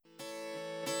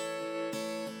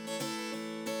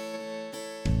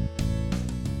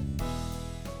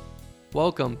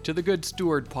Welcome to the Good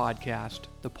Steward Podcast,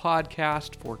 the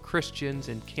podcast for Christians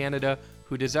in Canada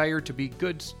who desire to be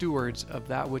good stewards of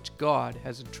that which God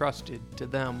has entrusted to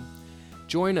them.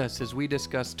 Join us as we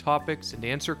discuss topics and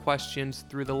answer questions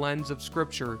through the lens of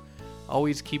Scripture,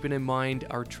 always keeping in mind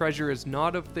our treasure is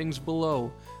not of things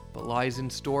below, but lies in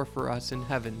store for us in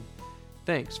heaven.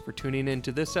 Thanks for tuning in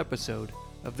to this episode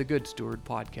of the Good Steward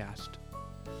Podcast.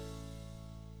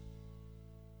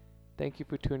 Thank you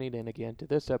for tuning in again to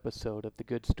this episode of the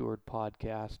Good Steward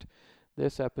Podcast.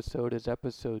 This episode is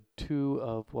episode 2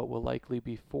 of what will likely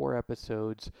be 4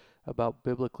 episodes about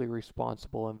biblically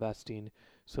responsible investing.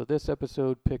 So this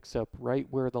episode picks up right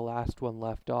where the last one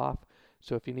left off.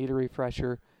 So if you need a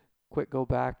refresher, quick go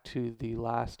back to the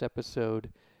last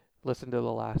episode, listen to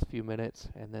the last few minutes,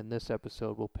 and then this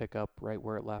episode will pick up right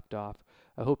where it left off.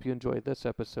 I hope you enjoyed this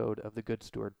episode of the Good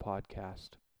Steward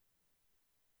Podcast.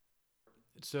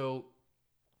 So,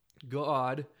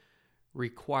 God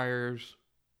requires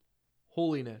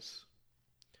holiness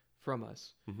from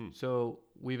us. Mm-hmm. So,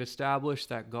 we've established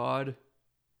that God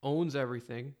owns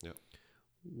everything. Yep.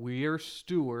 We are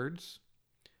stewards.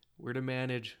 We're to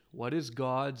manage what is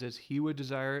God's as He would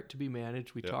desire it to be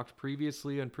managed. We talked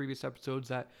previously on previous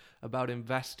episodes about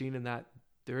investing and that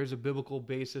there is a biblical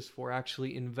basis for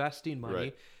actually investing money.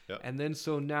 Right. Yep. And then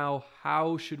so now,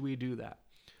 how should we do that?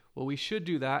 Well, we should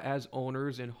do that as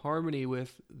owners in harmony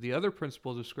with the other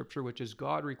principles of Scripture, which is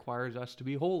God requires us to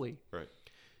be holy. Right.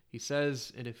 He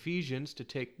says in Ephesians to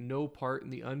take no part in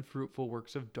the unfruitful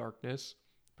works of darkness,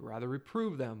 but rather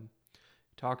reprove them.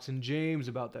 He talks in James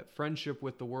about that friendship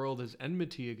with the world is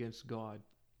enmity against God.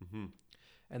 Mm-hmm.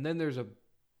 And then there's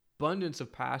abundance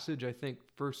of passage. I think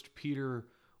 1 Peter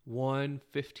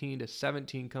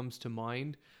 1:15-17 comes to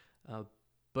mind.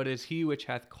 But as he which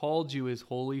hath called you is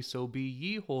holy, so be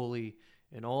ye holy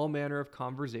in all manner of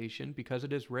conversation, because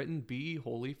it is written, Be ye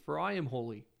holy, for I am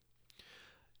holy.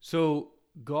 So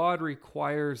God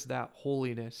requires that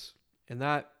holiness, and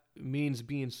that means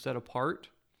being set apart.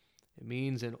 It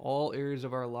means in all areas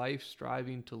of our life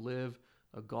striving to live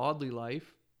a godly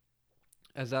life,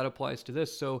 as that applies to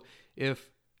this. So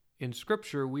if in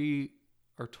Scripture we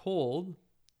are told,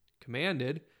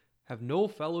 commanded, have no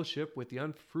fellowship with the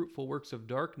unfruitful works of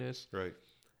darkness, right,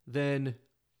 then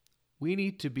we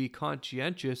need to be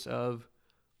conscientious of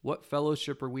what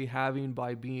fellowship are we having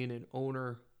by being an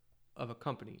owner of a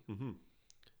company. Mm-hmm.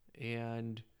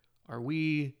 And are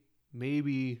we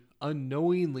maybe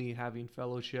unknowingly having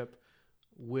fellowship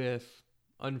with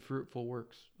unfruitful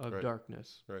works of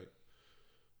darkness? Right.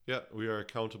 Yeah, we are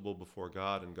accountable before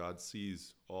God, and God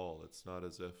sees all. It's not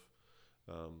as if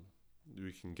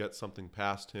we can get something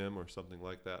past Him or something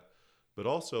like that, but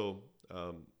also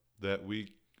that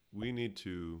we need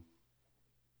to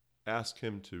ask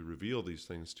Him to reveal these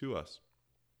things to us,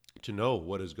 to know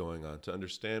what is going on, to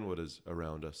understand what is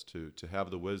around us, to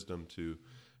have the wisdom, to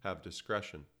have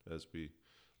discretion as we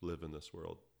live in this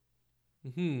world.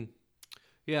 Mm-hmm.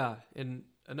 Yeah, and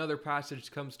another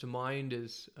passage comes to mind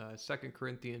is 2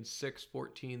 Corinthians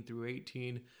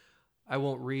 6:14-18. I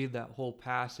won't read that whole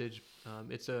passage.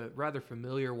 It's a rather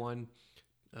familiar one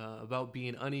about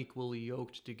being unequally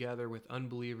yoked together with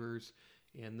unbelievers.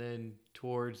 And then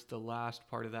towards the last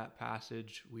part of that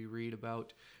passage, we read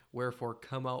about, wherefore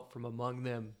come out from among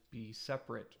them, be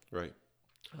separate. Right.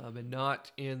 And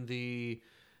not in the,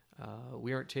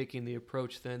 we aren't taking the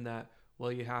approach then that,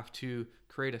 well, you have to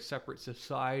create a separate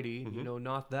society, mm-hmm.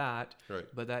 Not that, right.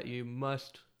 but that you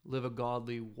must live a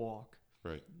godly walk.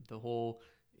 Right. The whole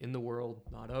in the world,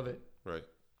 not of it. Right.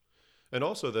 And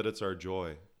also that it's our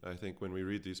joy. I think when we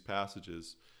read these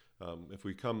passages, if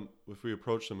we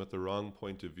approach them at the wrong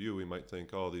point of view, we might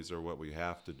think, oh, these are what we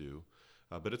have to do.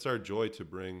 But it's our joy to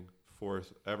bring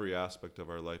forth every aspect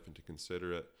of our life and to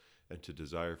consider it and to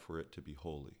desire for it to be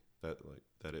holy,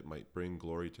 that it might bring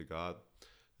glory to God,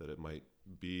 that it might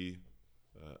be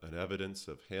an evidence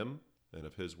of Him and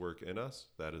of His work in us.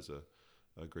 That is a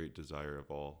great desire of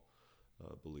all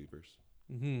believers.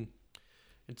 Mm-hmm.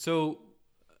 And so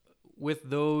with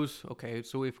those,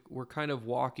 so we're kind of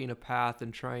walking a path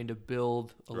and trying to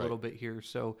build a little bit here.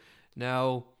 So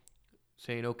now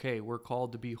saying, we're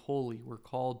called to be holy. We're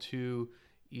called to,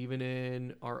 even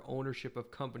in our ownership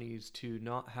of companies, to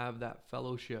not have that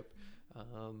fellowship,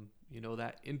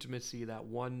 that intimacy, that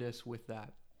oneness with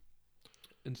that.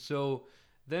 And so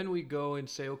then we go and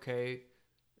say,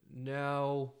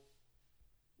 now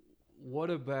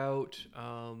what about,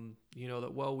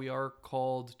 that, we are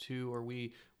called to, or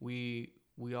we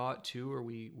ought to, or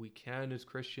we can as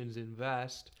Christians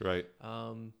invest. Right.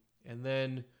 And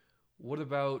then what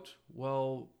about,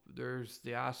 there's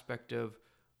the aspect of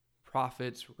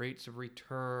profits, rates of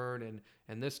return,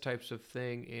 and this types of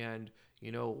thing. And,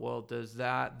 well, does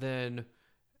that then,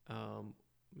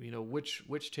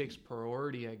 which takes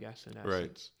priority, I guess, in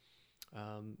essence.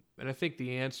 And I think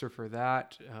the answer for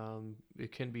that,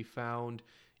 it can be found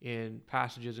in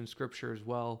passages in Scripture as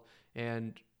well.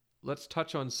 And let's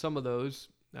touch on some of those.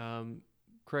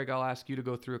 Craig, I'll ask you to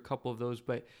go through a couple of those,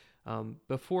 but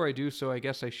before I do so, I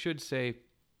guess I should say,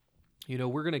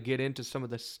 we're going to get into some of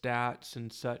the stats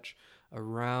and such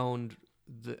around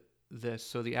this,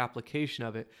 so the application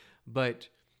of it. But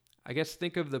I guess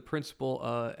think of the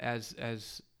principle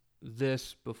as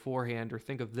this beforehand, or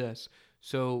think of this.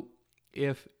 So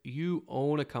if you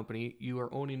own a company, you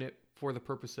are owning it for the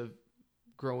purpose of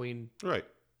growing. Right.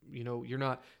 You're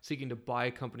not seeking to buy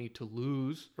a company to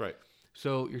lose. Right.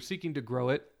 So you're seeking to grow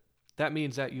it. That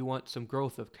means that you want some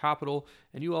growth of capital,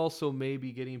 and you also may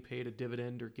be getting paid a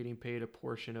dividend or getting paid a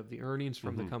portion of the earnings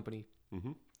from the company.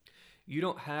 Mm-hmm. You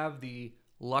don't have the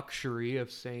luxury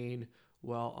of saying,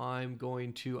 well, I'm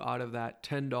going to, out of that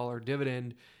 $10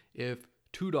 dividend, if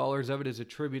 $2 of it is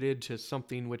attributed to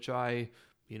something which I,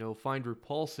 find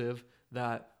repulsive,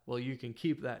 that, well, you can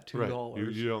keep that $2.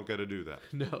 Right. You don't get to do that.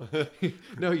 No,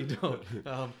 no, you don't.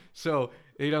 So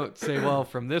you don't say, well,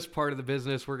 from this part of the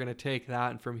business, we're going to take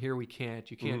that, and from here we can't.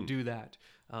 You can't do that.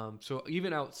 So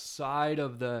even outside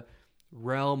of the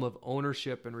realm of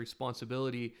ownership and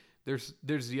responsibility, there's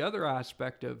the other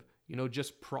aspect of,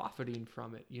 just profiting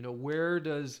from it. Where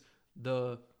does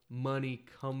the money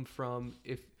come from?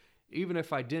 Even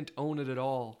if I didn't own it at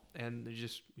all, and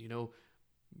just,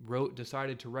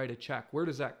 decided to write a check, where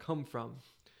does that come from?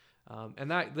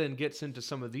 And that then gets into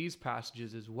some of these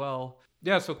passages as well.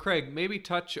 Yeah, so Craig, maybe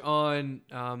touch on,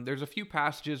 there's a few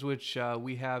passages which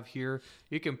we have here.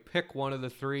 You can pick one of the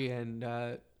three and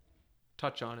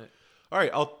touch on it. All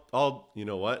right, I'll. You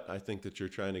know what? I think that you're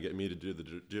trying to get me to do the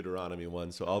Deuteronomy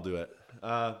one, so I'll do it.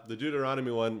 The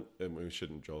Deuteronomy one, and we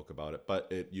shouldn't joke about it, but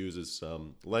it uses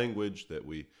some language that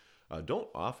we don't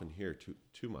often hear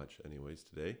too much, anyways,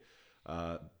 today.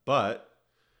 But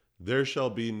there shall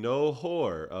be no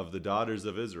whore of the daughters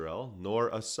of Israel, nor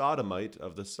a sodomite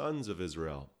of the sons of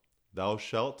Israel. Thou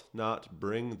shalt not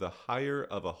bring the hire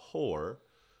of a whore,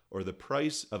 or the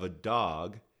price of a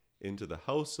dog, into the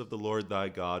house of the Lord thy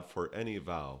God for any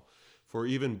vow. For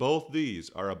even both these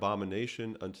are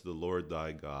abomination unto the Lord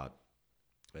thy God.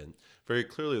 And very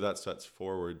clearly that sets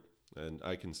forward, and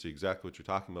I can see exactly what you're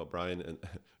talking about, Brian, and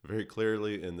very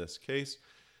clearly in this case,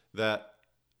 that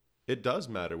it does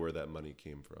matter where that money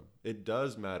came from. It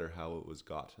does matter how it was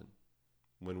gotten.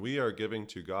 When we are giving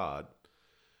to God,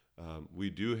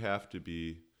 we do have to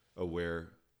be aware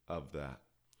of that.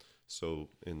 So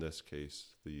in this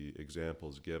case, the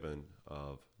examples given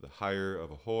of the hire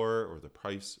of a whore or the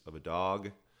price of a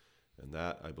dog, and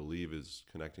that I believe is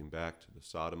connecting back to the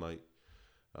sodomite,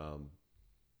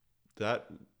 that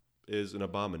is an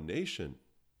abomination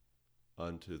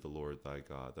unto the Lord thy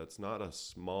God. That's not a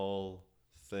small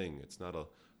thing. It's not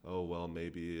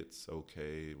maybe it's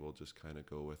okay, we'll just kind of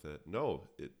go with it. No,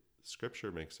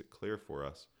 Scripture makes it clear for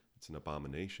us. It's an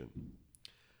abomination.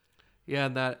 Yeah,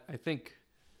 and that, I think,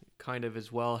 kind of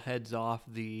as well heads off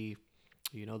the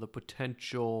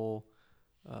potential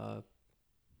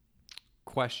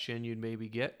question you'd maybe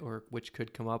get, or which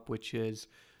could come up, which is,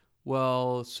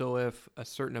 well, so if a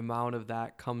certain amount of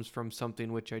that comes from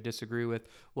something which I disagree with,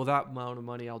 well, that amount of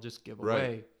money I'll just give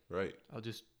away. Right. I'll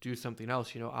just do something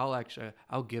else.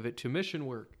 I'll give it to mission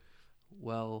work.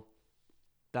 Well,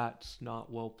 that's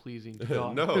not well pleasing to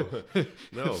God.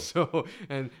 No. So,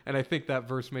 and I think that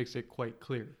verse makes it quite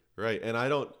clear. Right.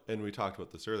 And we talked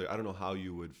about this earlier. I don't know how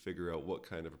you would figure out what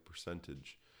kind of a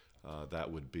percentage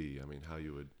that would be. I mean, how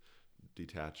you would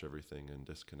detach everything and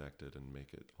disconnect it and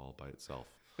make it all by itself.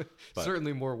 But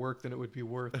certainly more work than it would be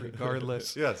worth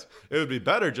regardless. Yes. It would be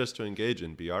better just to engage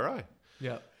in BRI.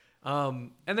 Yeah.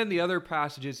 And then the other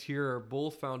passages here are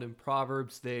both found in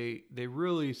Proverbs. They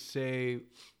really say,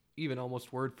 even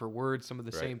almost word for word, some of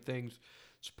the same things.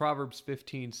 It's Proverbs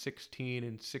 15:16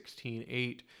 and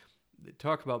 16:8. They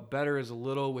talk about better is a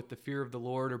little with the fear of the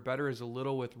Lord, or better is a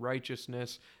little with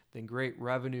righteousness than great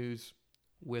revenues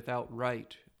without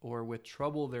right, or with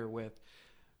trouble therewith.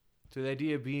 So the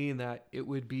idea being that it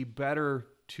would be better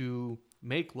to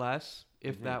make less,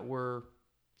 if that were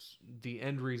the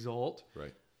end result,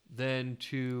 right, than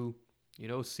to,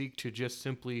 seek to just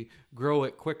simply grow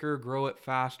it quicker, grow it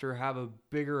faster, have a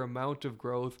bigger amount of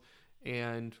growth,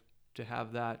 and to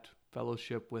have that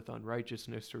fellowship with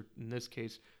unrighteousness, or in this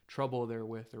case, trouble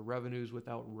therewith, or revenues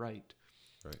without right.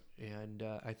 Right. And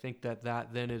I think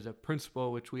that then is a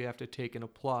principle which we have to take and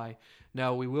apply.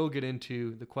 Now, we will get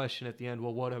into the question at the end,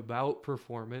 well, what about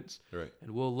performance? Right.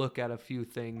 And we'll look at a few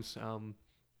things,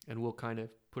 and we'll kind of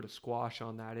put a squash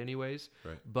on that anyways.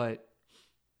 Right. But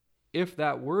if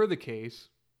that were the case,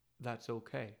 that's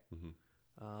okay.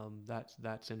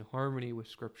 That's in harmony with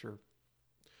Scripture.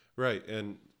 Right.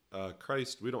 And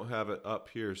Christ, we don't have it up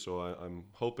here, so I'm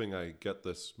hoping I get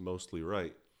this mostly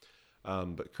right.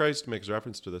 But Christ makes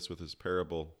reference to this with his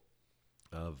parable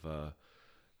of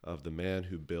the man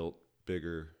who built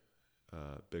bigger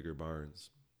barns,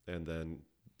 and then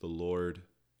the Lord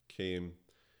came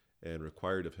and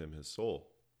required of him his soul.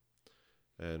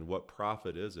 And what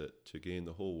profit is it to gain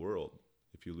the whole world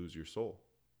if you lose your soul?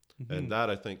 Mm-hmm. And that,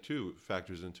 I think, too,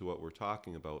 factors into what we're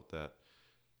talking about. That,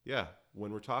 yeah,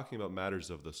 when we're talking about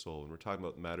matters of the soul, when we're talking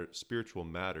about spiritual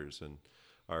matters, and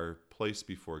our place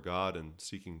before God and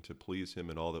seeking to please him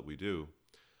in all that we do,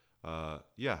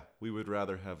 we would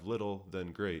rather have little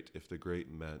than great if the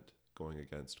great meant going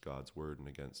against God's word and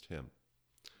against him.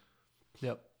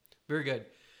 Yep. Very good.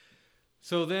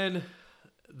 So then,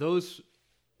 those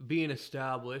being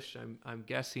established, I'm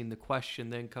guessing the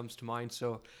question then comes to mind.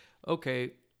 So,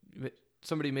 okay,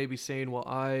 somebody may be saying, well,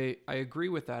 I agree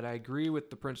with that. I agree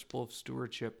with the principle of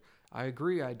stewardship. I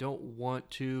agree. I don't want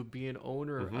to be an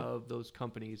owner of those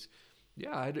companies.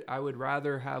 Yeah, I would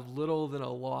rather have little than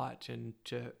a lot, and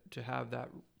to have that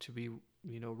to be,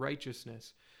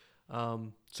 righteousness.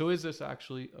 So is this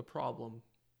actually a problem?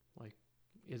 Like,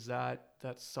 is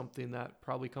that's something that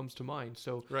probably comes to mind?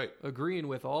 So right. Agreeing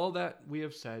with all that we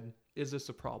have said, is this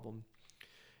a problem?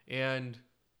 And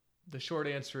the short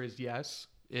answer is yes.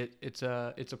 It's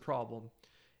a problem.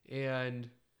 And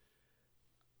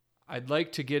I'd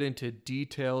like to get into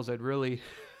details. I'd really,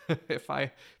 if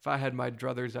I had my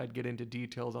druthers, I'd get into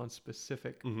details on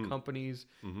specific companies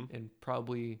and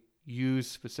probably use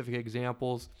specific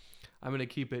examples. I'm going to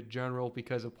keep it general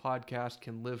because a podcast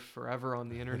can live forever on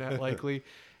the internet likely.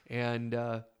 And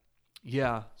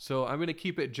so I'm going to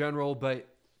keep it general, but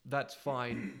that's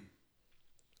fine.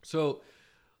 So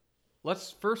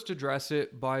let's first address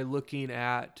it by looking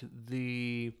at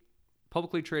the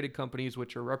publicly traded companies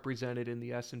which are represented in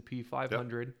the S&P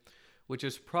 500, which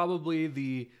is probably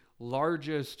the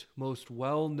largest, most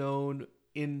well-known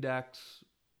index,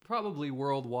 probably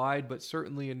worldwide, but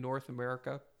certainly in North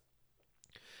America.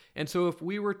 And so if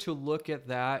we were to look at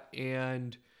that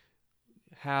and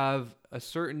have a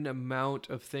certain amount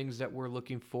of things that we're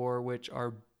looking for which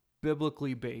are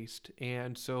biblically based,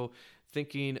 and so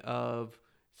thinking of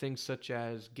things such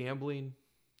as gambling,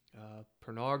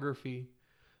 pornography,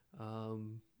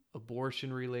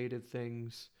 abortion-related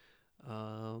things,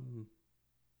 and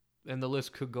the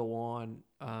list could go on.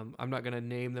 I'm not going to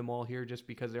name them all here just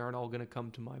because they aren't all going to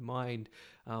come to my mind.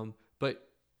 But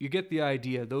you get the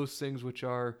idea. Those things which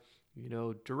are,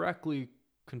 directly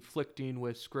conflicting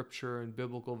with Scripture and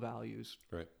biblical values.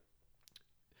 Right.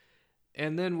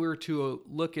 And then we're to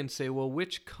look and say, well,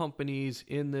 which companies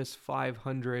in this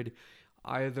 500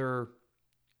 either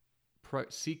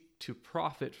seek to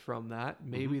profit from that.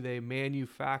 Maybe they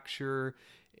manufacture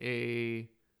a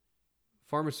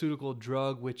pharmaceutical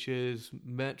drug which is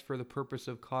meant for the purpose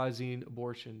of causing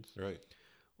abortions. Right.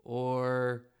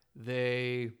 Or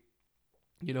they,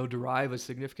 derive a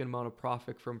significant amount of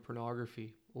profit from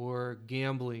pornography or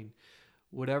gambling,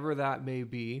 whatever that may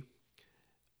be.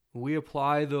 We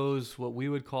apply those, what we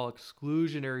would call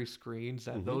exclusionary screens,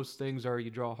 that those things are,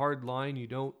 you draw a hard line, you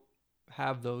don't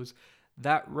have those.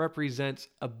 That represents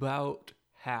about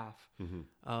half.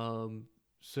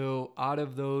 So out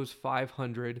of those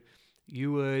 500,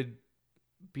 you would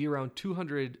be around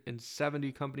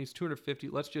 270 companies, 250,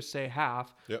 let's just say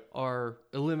half, are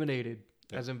eliminated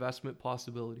as investment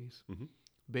possibilities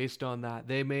based on that.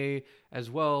 They may as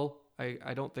well,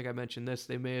 I don't think I mentioned this,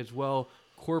 they may as well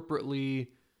corporately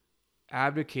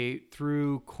advocate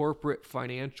through corporate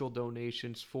financial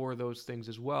donations for those things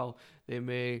as well.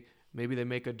 Maybe they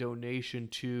make a donation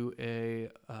to a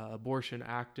abortion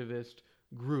activist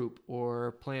group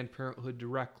or Planned Parenthood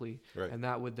directly, and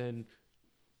that would then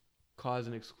cause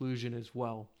an exclusion as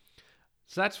well.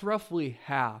 So that's roughly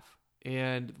half.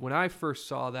 And when I first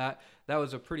saw that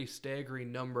was a pretty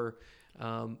staggering number.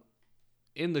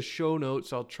 In the show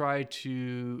notes, I'll try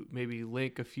to maybe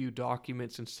link a few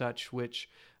documents and such which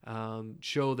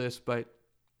show this. But,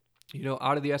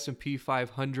 out of the S&P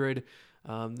 500,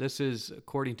 this is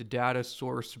according to data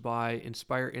sourced by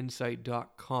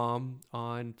InspireInsight.com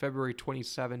on February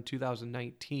 27,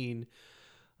 2019.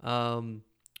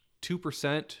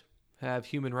 2% have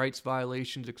human rights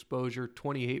violations exposure,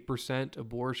 28%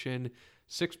 abortion,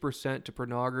 6% to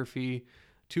pornography,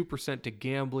 2% to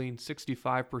gambling,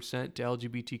 65% to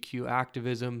LGBTQ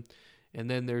activism, and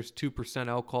then there's 2%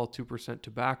 alcohol, 2%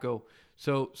 tobacco.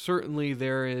 So certainly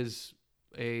there is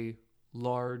a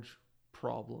large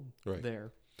problem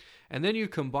there. And then you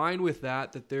combine with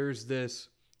that there's this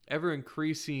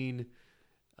ever-increasing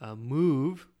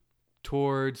move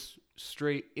towards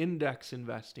straight index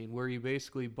investing, where you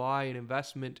basically buy an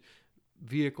investment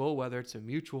vehicle, whether it's a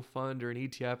mutual fund or an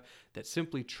ETF, that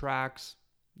simply tracks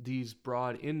these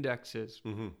broad indexes.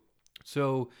 Mm-hmm.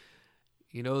 So,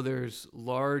 there's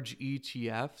large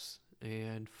ETFs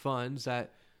and funds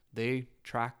that they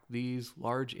track these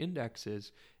large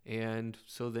indexes. And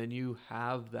so then you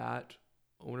have that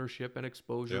ownership and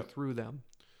exposure through them.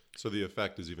 So the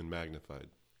effect is even magnified.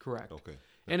 Correct. Okay.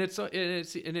 And it's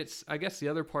I guess the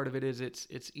other part of it is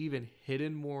it's even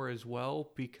hidden more as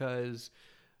well, because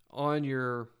on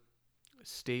your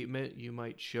statement you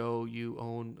might show you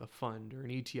own a fund or an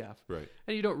ETF. Right.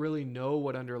 And you don't really know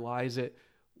what underlies it,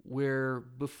 where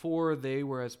before they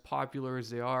were as popular as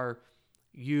they are,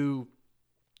 you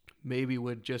maybe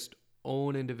would just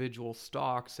own individual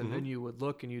stocks, and then you would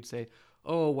look and you'd say,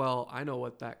 oh, well, I know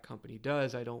what that company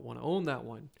does, I don't want to own that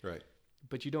one. Right.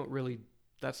 But you don't really,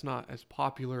 that's not as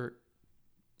popular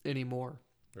anymore.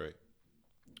 Right.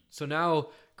 So now,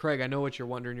 Craig, I know what you're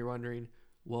wondering. You're wondering,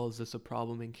 well, is this a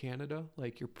problem in Canada?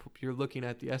 Like you're looking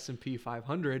at the S&P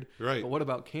 500, right? But what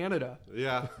about Canada?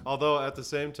 Yeah. Although at the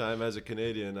same time, as a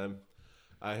Canadian,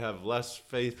 I have less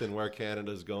faith in where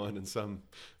Canada's going in some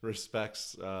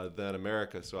respects than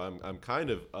America. So I'm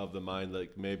kind of the mind,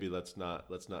 like, maybe let's not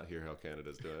hear how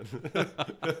Canada's doing.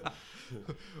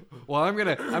 Well, I'm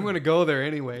gonna go there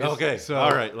anyways. Okay. So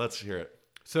all right, let's hear it.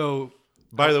 So,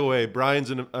 by the way,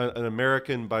 Brian's an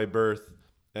American by birth,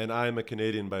 and I'm a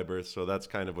Canadian by birth. So that's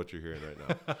kind of what you're hearing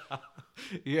right now.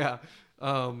 Yeah.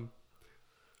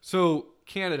 So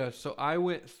Canada. So I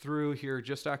went through here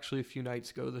just actually a few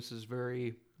nights ago. This is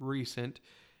very recent.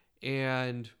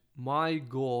 And my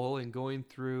goal in going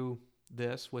through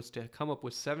this was to come up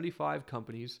with 75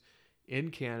 companies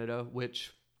in Canada,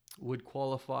 which would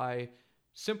qualify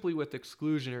simply with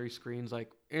exclusionary screens like,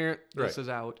 this is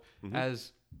out,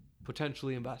 as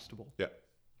potentially investable. Yeah.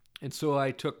 And so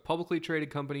I took publicly traded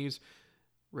companies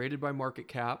rated by market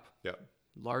cap,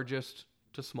 largest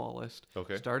to smallest,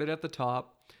 started at the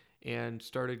top and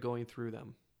started going through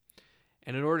them.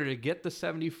 And in order to get the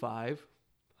 75,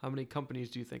 how many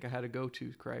companies do you think I had to go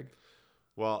to, Craig?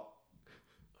 Well,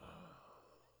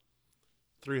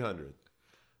 300.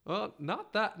 Well,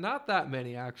 not that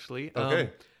many actually. Okay.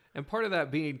 And part of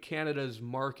that being Canada's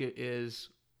market is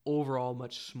overall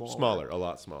much smaller. Smaller, a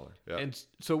lot smaller. Yeah. And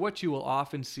so what you will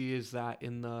often see is that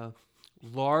in the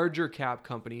larger cap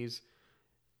companies,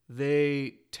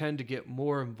 they tend to get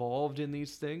more involved in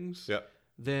these things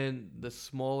than the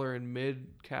smaller and mid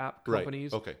cap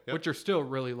companies, which are still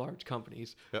really large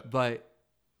companies. But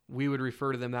we would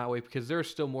refer to them that way because they're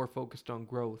still more focused on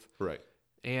growth. Right.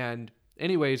 And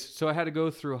anyways, so I had to go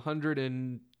through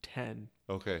 110.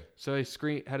 Okay. So I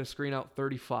had to screen out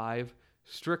 35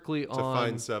 strictly to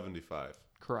find 75.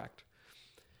 Correct.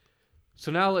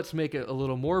 So now let's make it a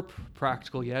little more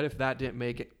practical yet, if that didn't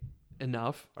make it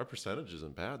enough. Our percentage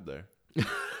isn't bad there.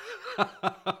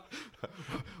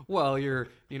 Well,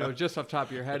 just off the top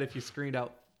of your head, if you screened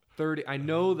out 30, I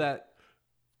know that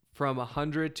from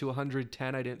 100 to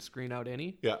 110, I didn't screen out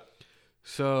any. Yeah.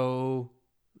 So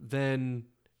then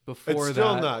before it's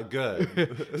still not good.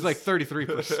 It's like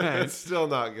 33%. It's still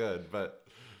not good, but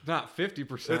not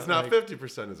 50%. It's not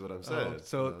 50% is what I'm saying.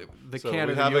 So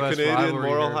Canada, we have a Canadian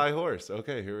moral high horse.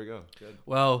 Okay, here we go. Good.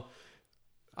 Well,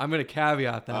 I'm going to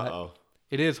caveat that. Uh-oh.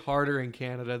 It is harder in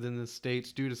Canada than the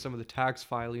States due to some of the tax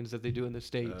filings that they do in the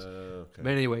States. Okay. But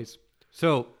anyways,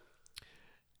 so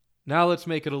now let's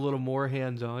make it a little more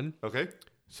hands-on. Okay.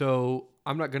 So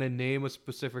I'm not going to name a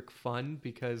specific fund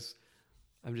because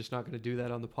I'm just not going to do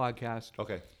that on the podcast.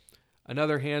 Okay.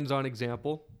 Another hands-on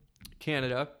example,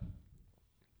 Canada,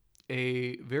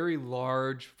 a very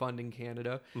large fund in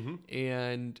Canada,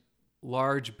 and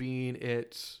large being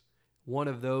it's one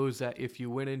of those that if you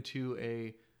went into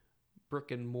a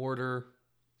brick and mortar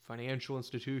financial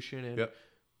institution and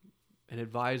an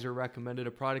advisor recommended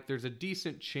a product, there's a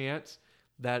decent chance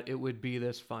that it would be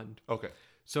this fund. Okay.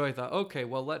 So I thought, okay,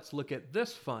 well, let's look at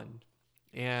this fund.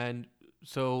 And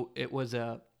so it was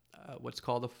what's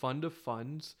called a fund of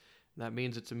funds. That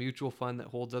means it's a mutual fund that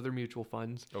holds other mutual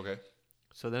funds. Okay.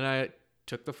 So then I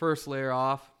took the first layer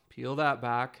off, peel that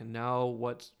back, and now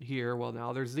what's here? Well,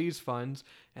 now there's these funds,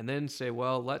 and then say,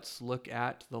 well, let's look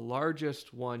at the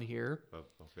largest one here. Oh,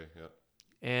 okay, yeah.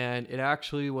 And it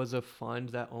actually was a fund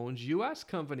that owns U.S.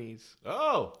 companies.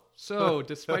 Oh. So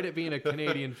despite it being a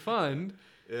Canadian fund,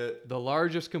 the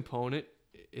largest component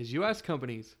is U.S.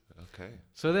 companies. Okay.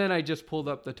 So then I just pulled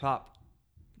up the top,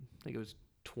 I think it was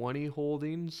 20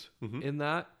 holdings in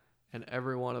that, and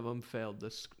every one of them failed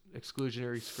the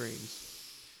exclusionary screens.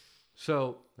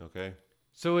 So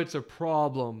it's a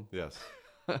problem. Yes.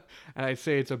 And I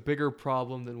say it's a bigger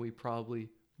problem than we probably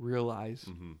realize.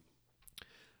 Mm-hmm.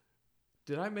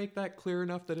 Did I make that clear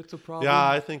enough that it's a problem? Yeah,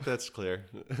 I think that's clear.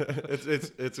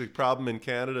 It's a problem in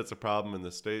Canada. It's a problem in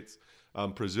the States.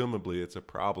 Presumably, it's a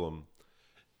problem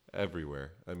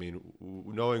everywhere. I mean,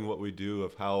 knowing what we do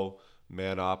of how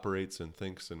man operates and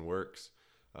thinks and works,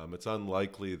 it's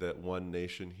unlikely that one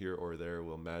nation here or there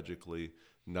will magically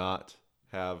not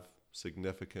have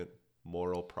significant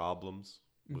moral problems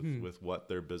with what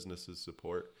their businesses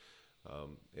support.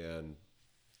 And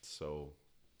so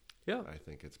I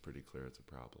think it's pretty clear it's a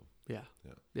problem. Yeah,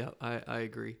 I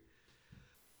agree.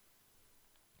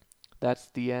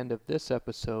 That's the end of this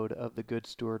episode of the Good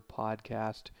Steward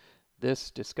Podcast.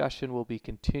 This discussion will be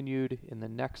continued in the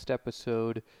next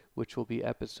episode, which will be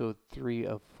episode 3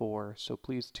 of 4. So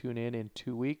please tune in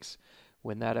 2 weeks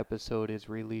when that episode is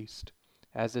released.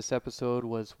 As this episode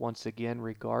was once again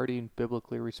regarding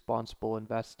biblically responsible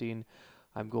investing,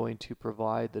 I'm going to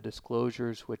provide the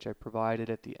disclosures which I provided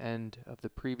at the end of the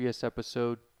previous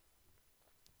episode.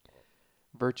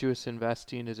 Virtuous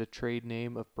Investing is a trade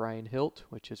name of Brian Hilt,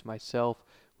 which is myself,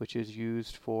 which is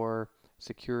used for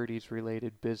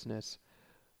securities-related business.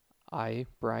 I,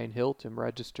 Brian Hilt, am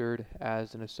registered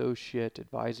as an associate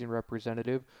advising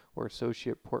representative or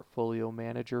associate portfolio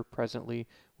manager presently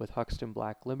with Huxton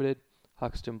Black Limited.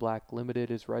 Huxton Black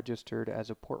Limited is registered as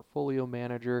a portfolio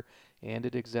manager and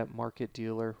an exempt market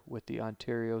dealer with the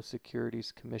Ontario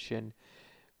Securities Commission.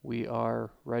 We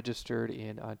are registered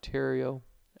in Ontario,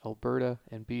 Alberta,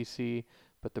 and BC,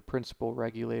 but the principal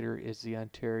regulator is the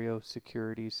Ontario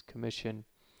Securities Commission.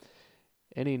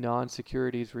 Any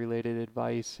non-securities related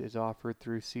advice is offered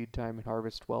through Seedtime and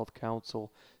Harvest Wealth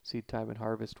Council. Seedtime and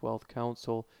Harvest Wealth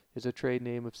Council is a trade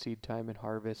name of Seedtime and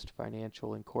Harvest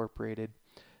Financial Incorporated.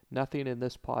 Nothing in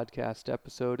this podcast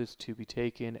episode is to be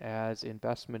taken as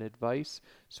investment advice,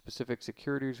 specific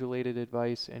securities related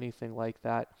advice, anything like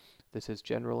that. This is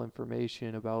general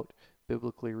information about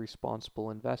biblically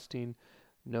responsible investing.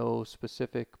 No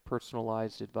specific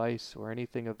personalized advice or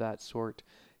anything of that sort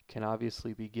can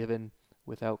obviously be given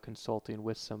without consulting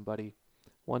with somebody.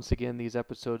 Once again, these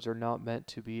episodes are not meant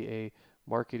to be a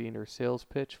marketing or sales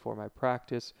pitch for my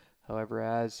practice. However,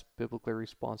 as biblically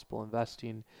responsible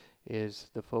investing is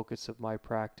the focus of my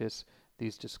practice,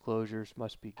 these disclosures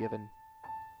must be given.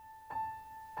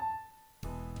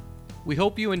 We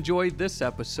hope you enjoyed this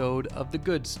episode of the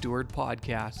Good Steward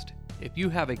Podcast. If you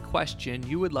have a question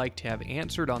you would like to have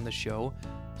answered on the show,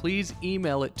 please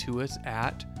email it to us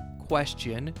at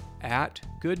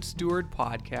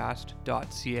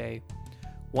question@goodstewardpodcast.ca.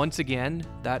 Once again,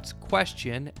 that's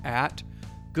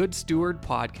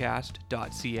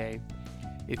question@goodstewardpodcast.ca.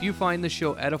 If you find the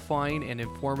show edifying and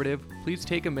informative, please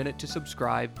take a minute to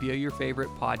subscribe via your favorite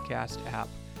podcast app.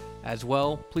 As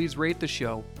well, please rate the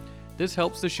show. This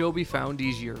helps the show be found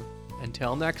easier.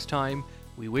 Until next time,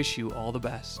 we wish you all the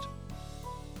best.